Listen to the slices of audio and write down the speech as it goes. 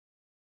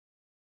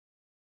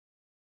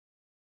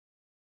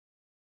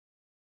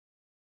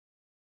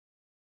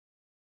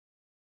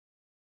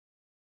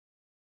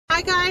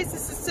Hi guys,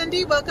 this is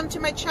Cindy. Welcome to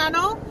my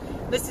channel.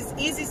 This is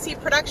Easy C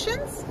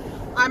Productions.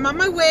 I'm on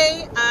my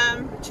way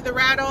to the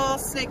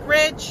Rattlesnake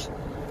Ridge,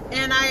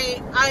 and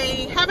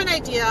I have an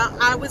idea.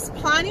 I was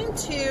planning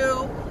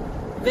to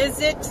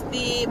visit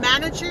the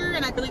manager,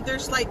 and I believe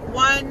there's like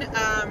one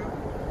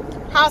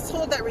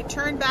household that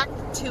returned back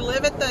to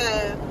live at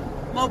the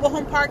mobile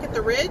home park at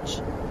the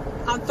Ridge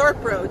on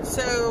Thorp Road.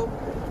 So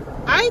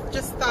I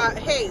just thought,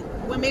 hey,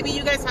 well, maybe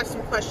you guys have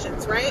some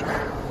questions, right?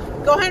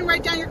 Go ahead and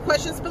write down your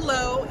questions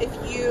below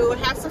if you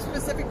have some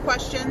specific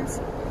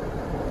questions.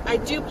 I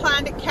do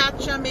plan to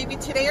catch them maybe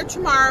today or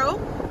tomorrow.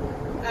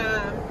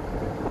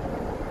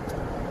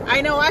 I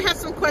know I have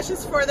some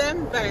questions for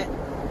them, but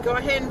go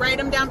ahead and write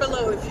them down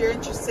below if you're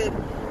interested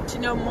to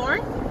know more.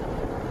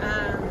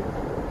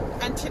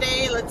 And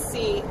today, let's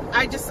see,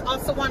 I just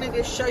also wanted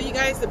to show you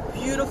guys the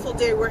beautiful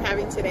day we're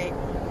having today.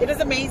 It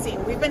is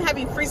amazing. We've been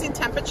having freezing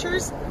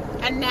temperatures,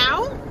 and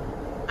now,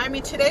 I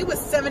mean, today was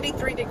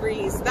 73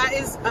 degrees. That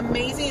is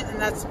amazing, and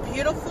that's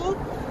beautiful.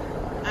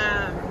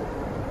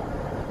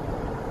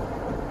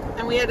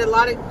 And we had a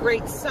lot of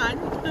great sun.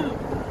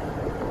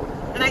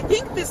 And I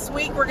think this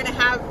week we're going to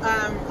have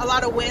a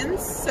lot of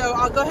winds, so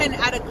I'll go ahead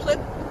and add a clip,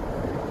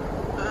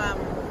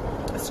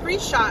 a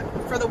screenshot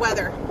for the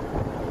weather.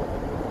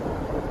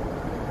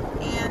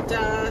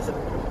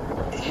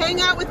 And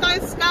hang out with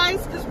us,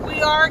 guys, because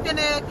we are going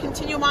to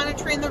continue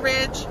monitoring the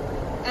ridge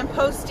and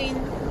posting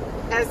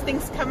as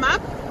things come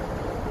up.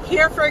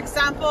 Here, for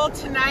example,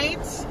 tonight,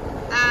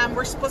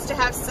 we're supposed to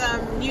have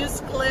some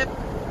news clip,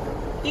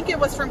 I think it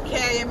was from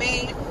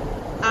KIMA,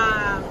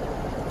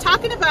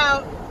 talking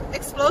about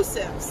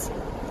explosives,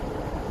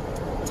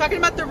 talking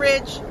about the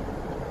ridge,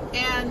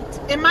 and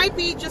it might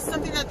be just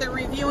something that they're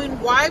reviewing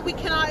why we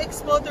cannot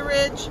explode the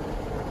ridge,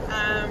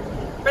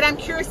 but I'm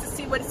curious to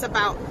see what it's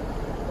about.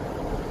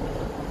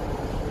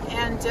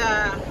 And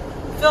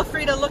feel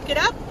free to look it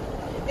up.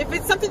 If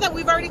it's something that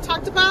we've already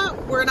talked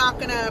about, we're not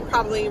going to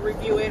probably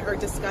review it or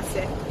discuss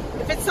it.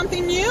 If it's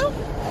something new,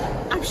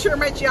 I'm sure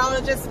my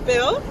geologist,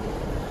 Bill,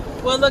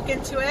 will look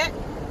into it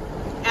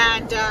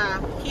and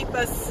keep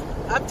us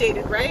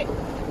updated, right?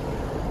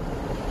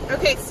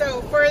 Okay,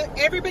 so for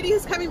everybody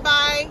who's coming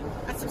by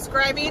and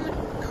subscribing,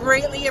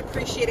 greatly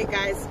appreciate it,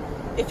 guys.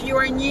 If you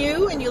are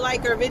new and you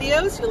like our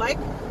videos, you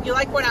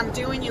like what I'm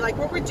doing, you like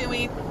what we're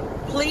doing,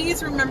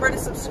 please remember to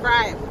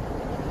subscribe.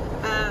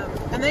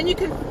 And then you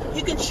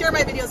can share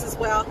my videos as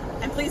well.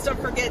 And please don't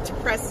forget to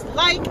press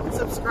like and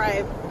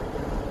subscribe.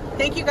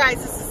 Thank you, guys.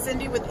 This is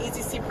Cindy with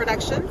Easy C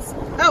Productions.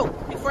 Oh,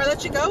 before I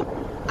let you go,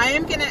 I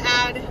am going to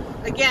add,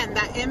 again,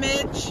 that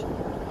image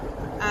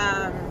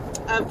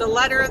of the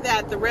letter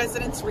that the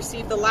residents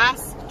received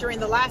during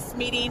the last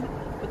meeting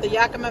with the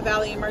Yakima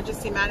Valley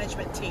Emergency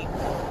Management Team.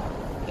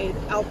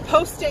 I'll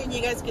post it and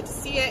you guys get to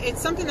see it.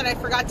 It's something that I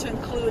forgot to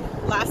include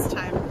last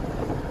time,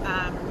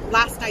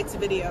 last night's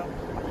video.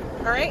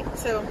 All right,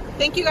 so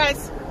thank you,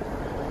 guys.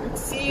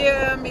 See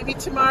you maybe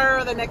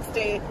tomorrow or the next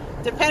day.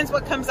 Depends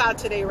what comes out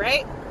today,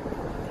 right?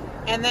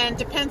 And then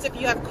depends if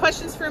you have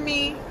questions for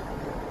me.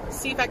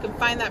 See if I can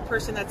find that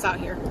person that's out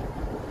here.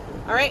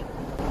 All right.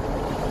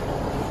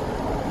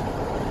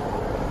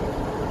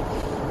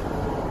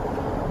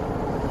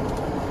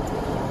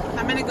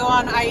 I'm gonna go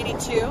on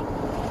I-82,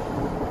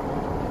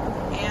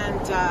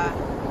 and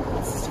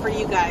this is for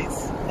you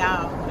guys.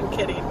 No, I'm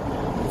kidding.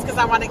 It's because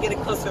I want to get a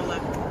closer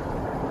look.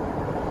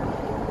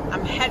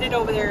 I'm headed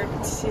over there to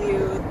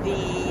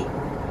the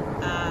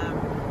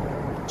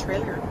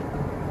trailer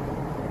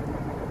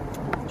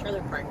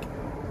park.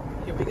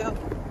 Here we go.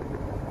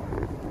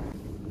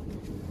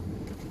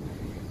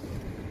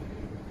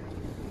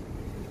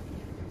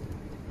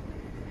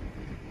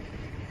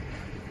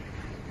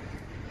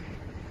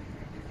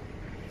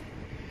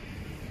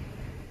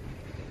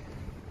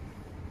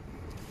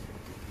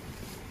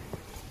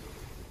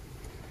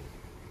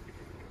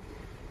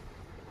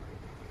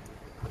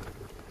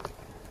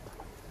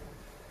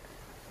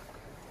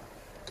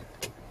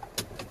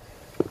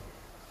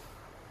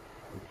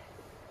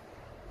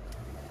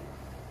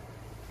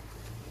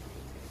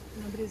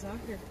 Nobody's out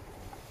here.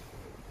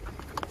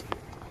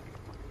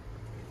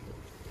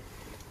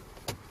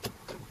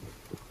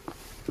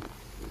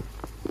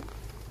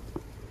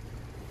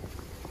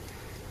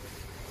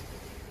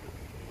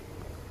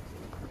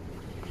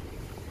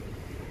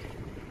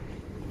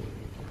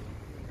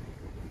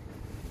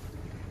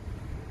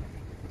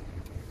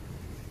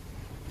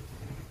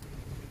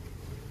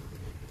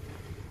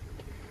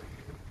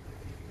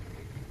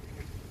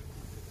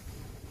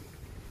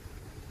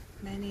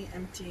 Many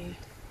empty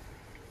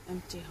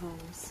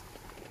homes.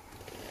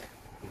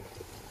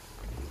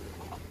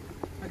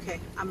 Okay,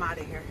 I'm out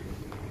of here.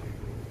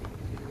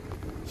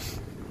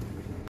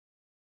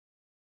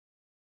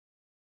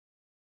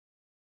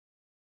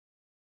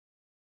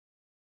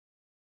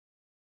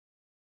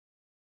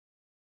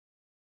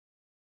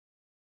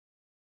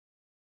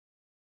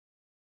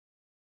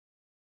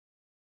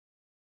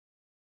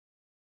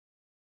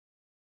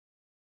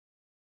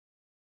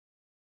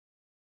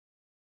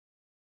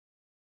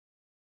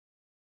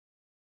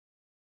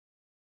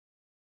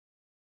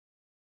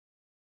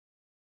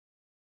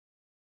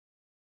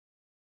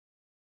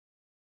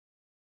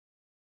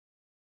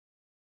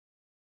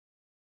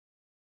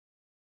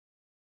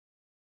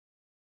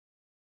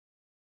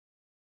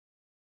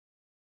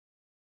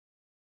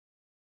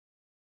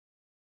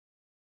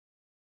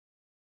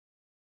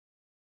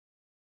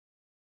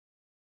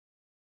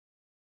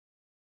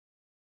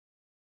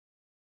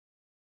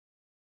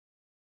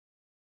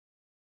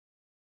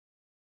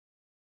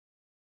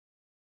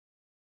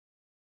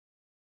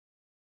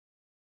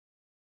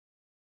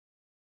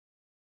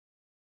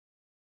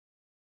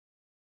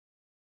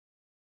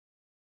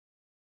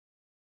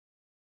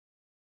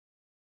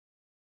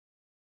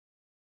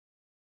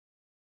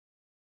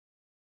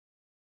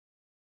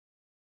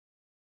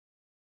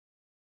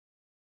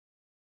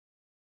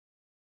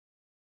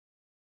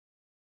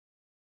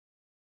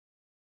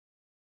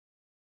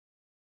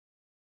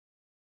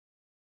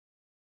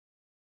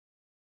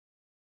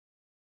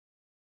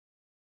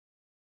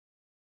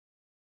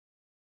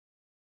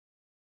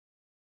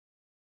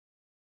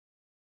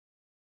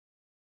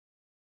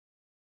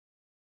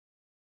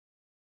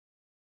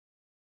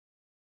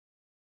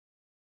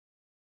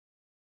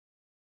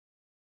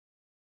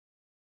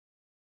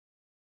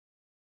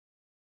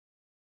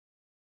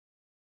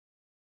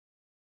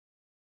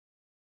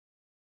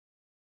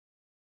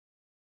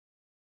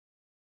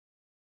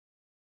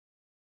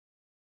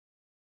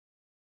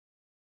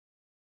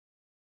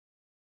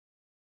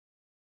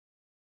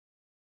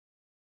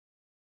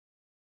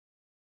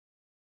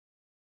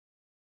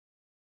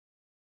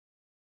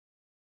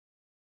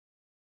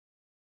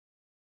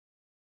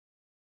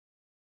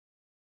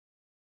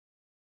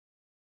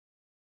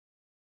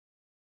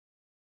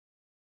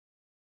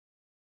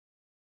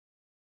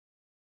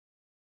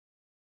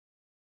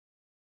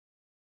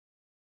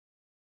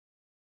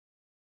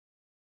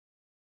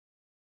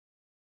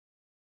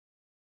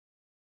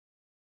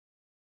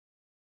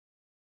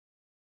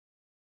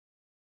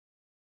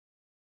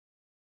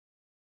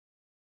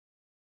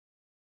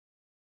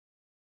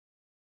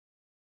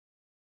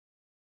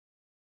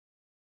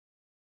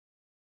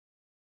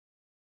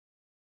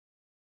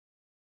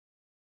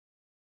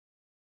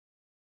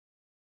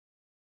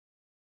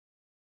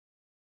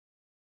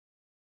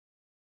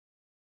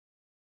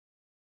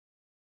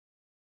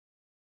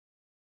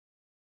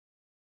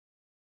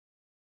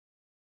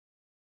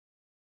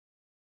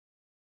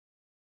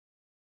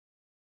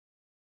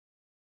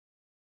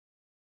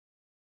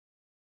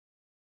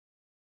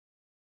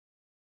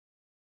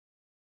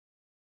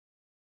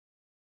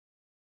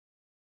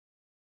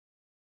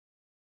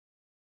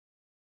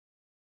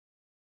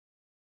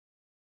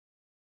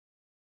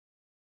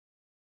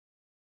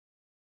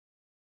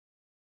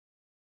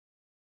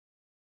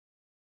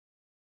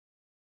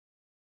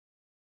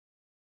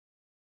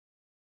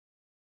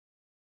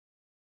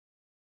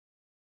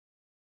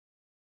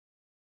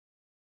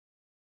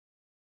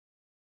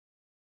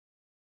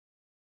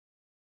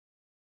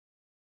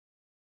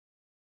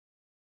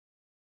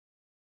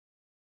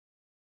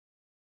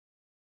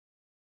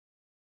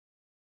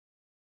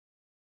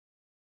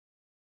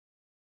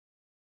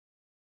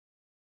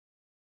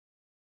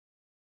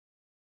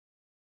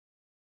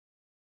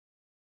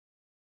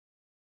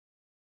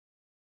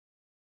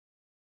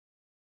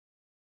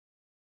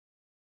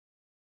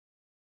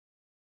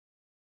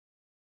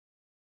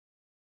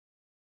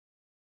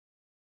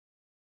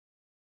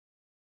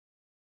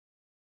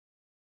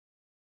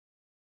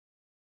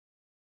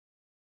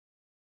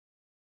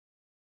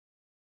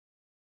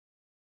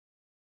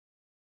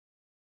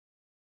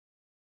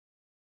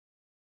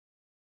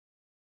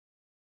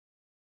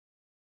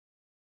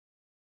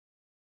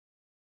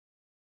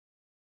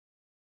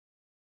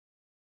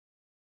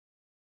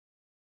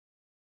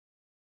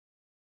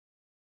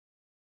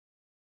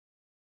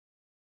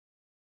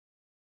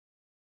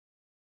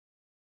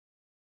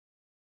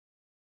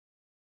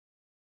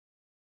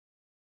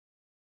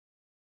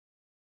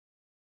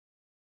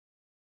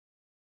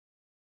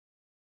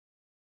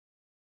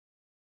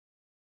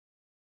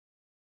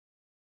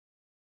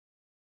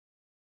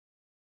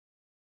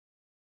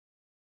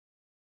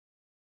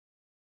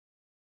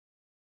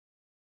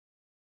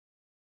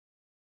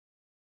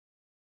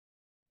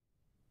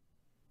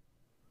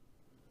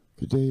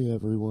 Good day,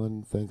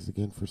 everyone. Thanks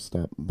again for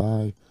stopping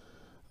by.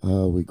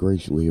 We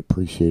greatly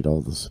appreciate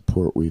all the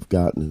support we've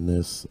gotten in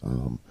this.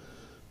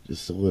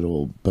 Just a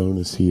little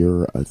bonus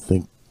here, I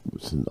think,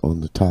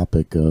 on the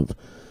topic of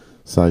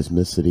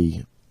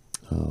seismicity.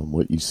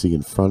 What you see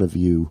in front of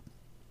you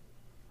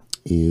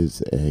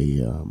is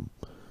a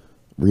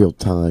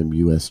real-time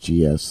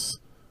USGS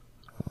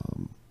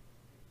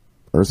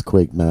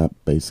earthquake map,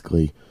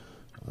 basically.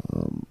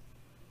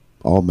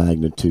 All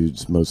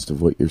magnitudes, most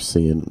of what you're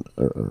seeing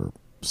are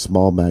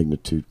small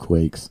magnitude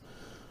quakes,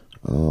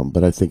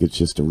 but I think it's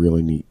just a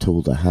really neat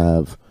tool to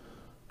have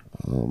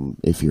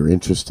if you're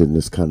interested in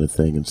this kind of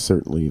thing, and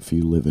certainly if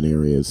you live in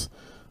areas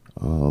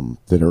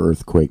that are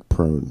earthquake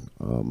prone.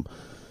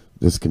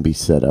 This can be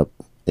set up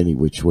any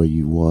which way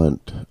you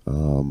want,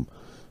 and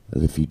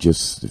if you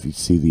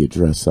see the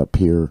address up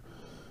here,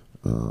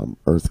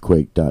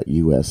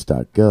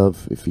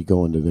 earthquake.us.gov, if you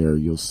go into there,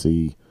 you'll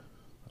see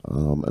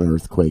an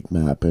earthquake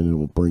map, and it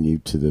will bring you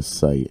to this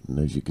site. And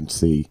as you can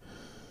see,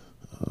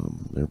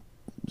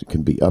 it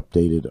can be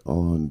updated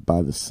on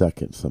by the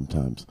second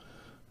sometimes.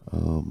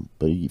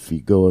 But if you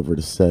go over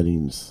to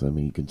settings, I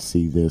mean, you can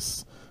see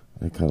this.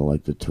 I kind of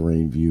like the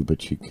terrain view,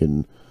 but you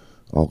can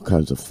all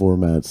kinds of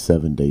formats: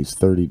 7 days,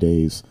 30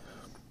 days,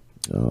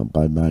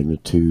 by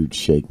magnitude,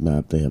 shake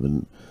map. They have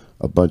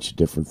a bunch of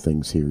different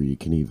things here. You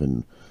can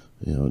even,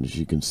 and as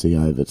you can see,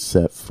 I have it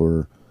set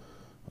for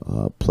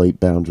plate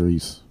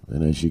boundaries.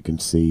 And as you can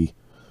see,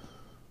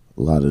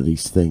 a lot of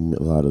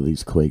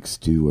these quakes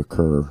do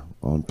occur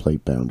on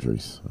plate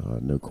boundaries.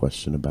 No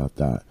question about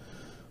that.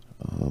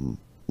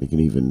 You can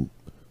even,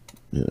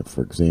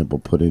 for example,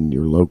 put in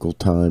your local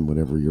time,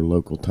 whatever your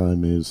local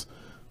time is.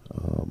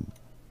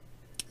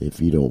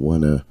 If you don't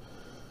want to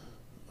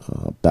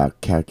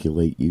back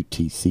calculate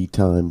UTC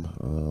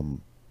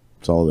time,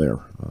 it's all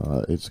there.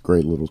 It's a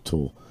great little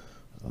tool.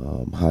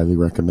 Highly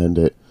recommend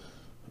it.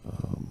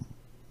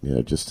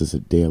 Just as a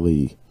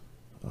daily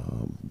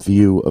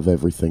view of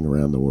everything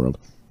around the world.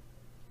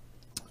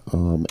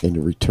 And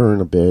to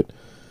return a bit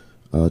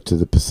to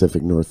the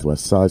Pacific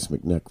Northwest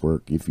Seismic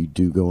Network, if you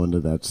do go into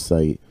that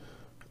site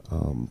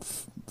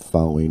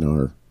following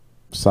our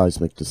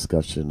seismic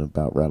discussion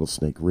about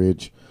Rattlesnake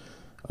Ridge,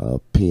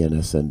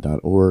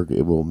 pnsn.org,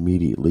 it will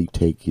immediately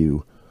take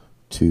you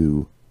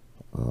to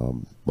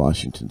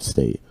Washington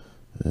State.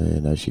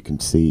 And as you can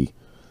see,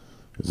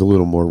 it's a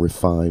little more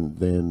refined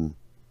than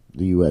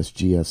the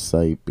USGS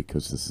site,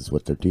 because this is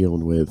what they're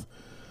dealing with.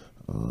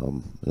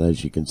 And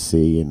as you can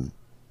see, and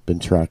been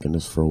tracking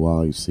this for a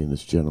while, you've seen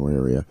this general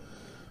area,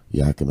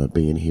 Yakima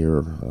being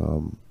here.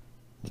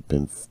 It's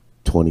been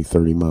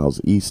 20-30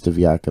 miles east of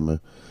Yakima.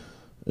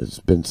 There's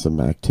been some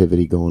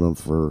activity going on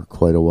for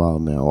quite a while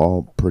now,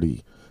 all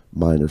pretty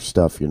minor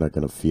stuff. You're not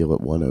going to feel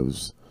it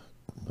 1-0s,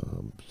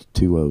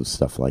 2-0s,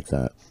 stuff like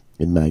that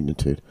in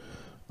magnitude.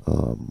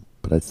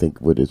 But I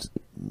think what is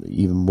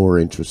even more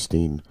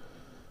interesting,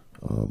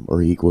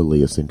 or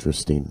equally as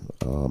interesting,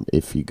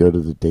 if you go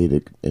to the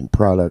data and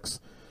products,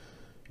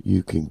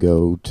 you can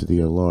go to the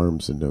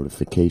alarms and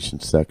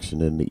notification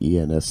section in the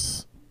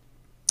ENS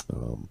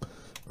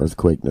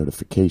earthquake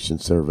notification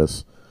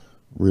service.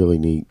 Really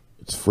neat.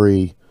 It's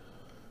free.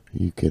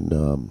 You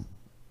can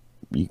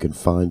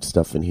find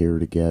stuff in here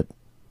to get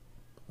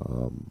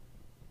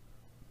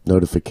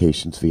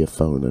notifications via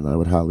phone, and I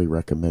would highly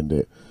recommend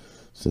it,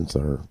 since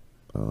our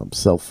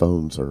cell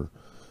phones are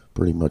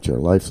pretty much our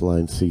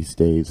lifelines these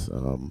days.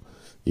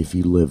 If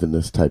you live in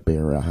this type of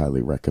area, I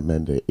highly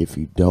recommend it. If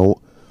you don't,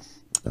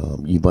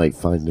 you might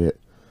find it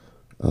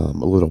a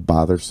little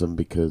bothersome,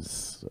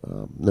 because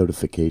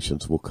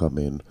notifications will come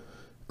in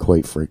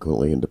quite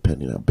frequently, and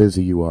depending on how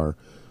busy you are,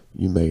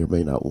 you may or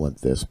may not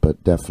want this.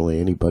 But definitely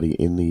anybody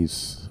in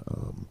these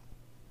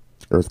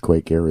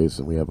earthquake areas,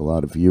 and we have a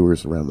lot of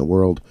viewers around the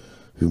world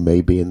who may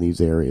be in these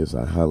areas,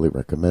 I highly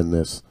recommend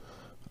this.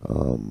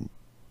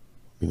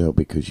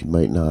 Because you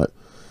might not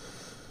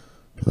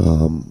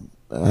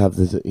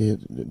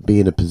be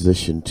in a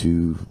position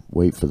to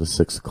wait for the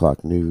 6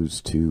 o'clock news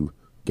to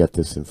get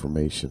this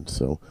information.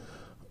 So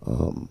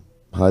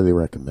highly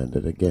recommend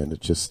it. Again,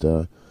 it's just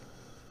a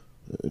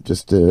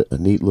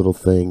neat little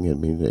thing. I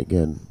mean,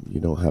 again, you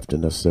don't have to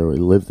necessarily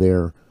live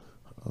there,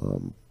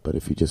 but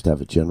if you just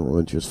have a general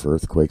interest for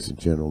earthquakes in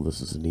general,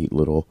 this is a neat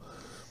little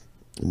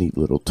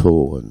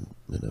tool. And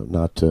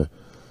not to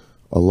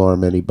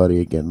alarm anybody,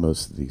 again,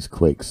 most of these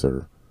quakes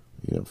are,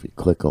 if you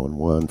click on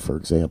one, for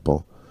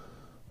example,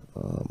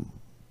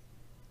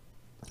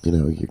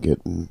 you're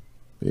getting,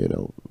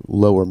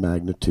 lower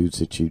magnitudes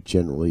that you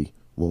generally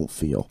won't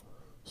feel.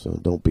 So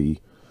don't be,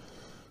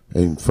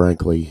 and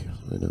frankly,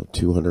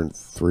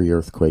 203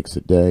 earthquakes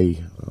a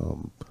day,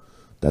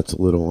 that's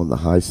a little on the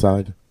high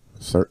side,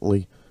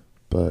 certainly,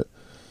 but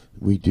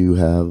we do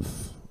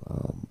have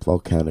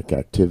volcanic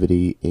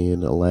activity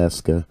in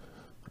Alaska.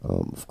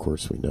 Of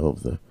course, we know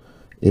of the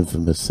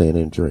infamous San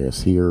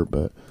Andreas here,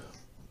 but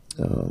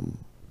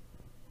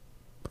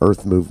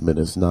earth movement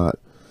is not,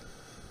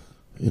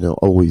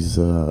 always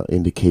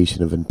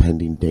indication of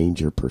impending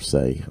danger per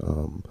se.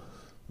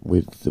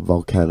 With the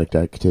volcanic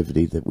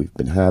activity that we've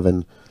been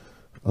having,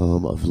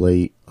 of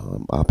late.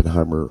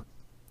 Oppenheimer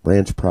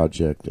Ranch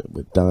project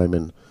with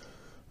Diamond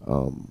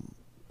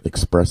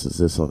expresses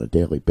this on a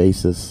daily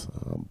basis,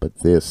 but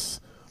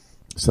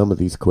some of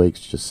these quakes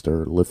just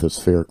are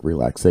lithospheric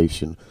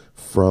relaxation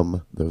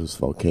from those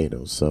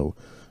volcanoes. So,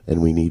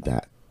 and we need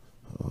that.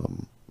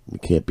 We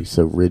can't be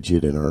so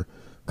rigid in our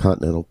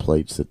continental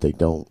plates that they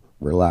don't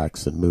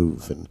relax and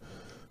move, and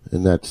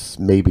that's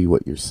maybe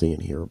what you're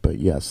seeing here. But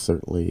yes,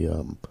 certainly,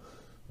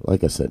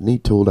 like I said,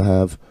 neat tool to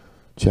have.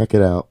 Check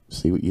it out,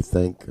 see what you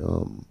think.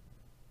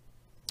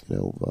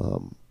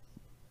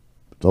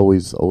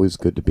 It's always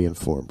good to be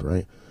informed,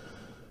 right?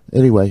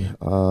 Anyway,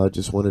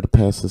 just wanted to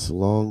pass this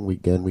along. We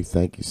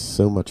thank you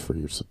so much for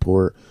your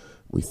support.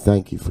 We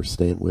thank you for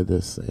staying with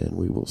us, and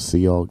we will see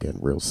y'all again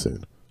real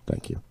soon.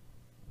 Thank you.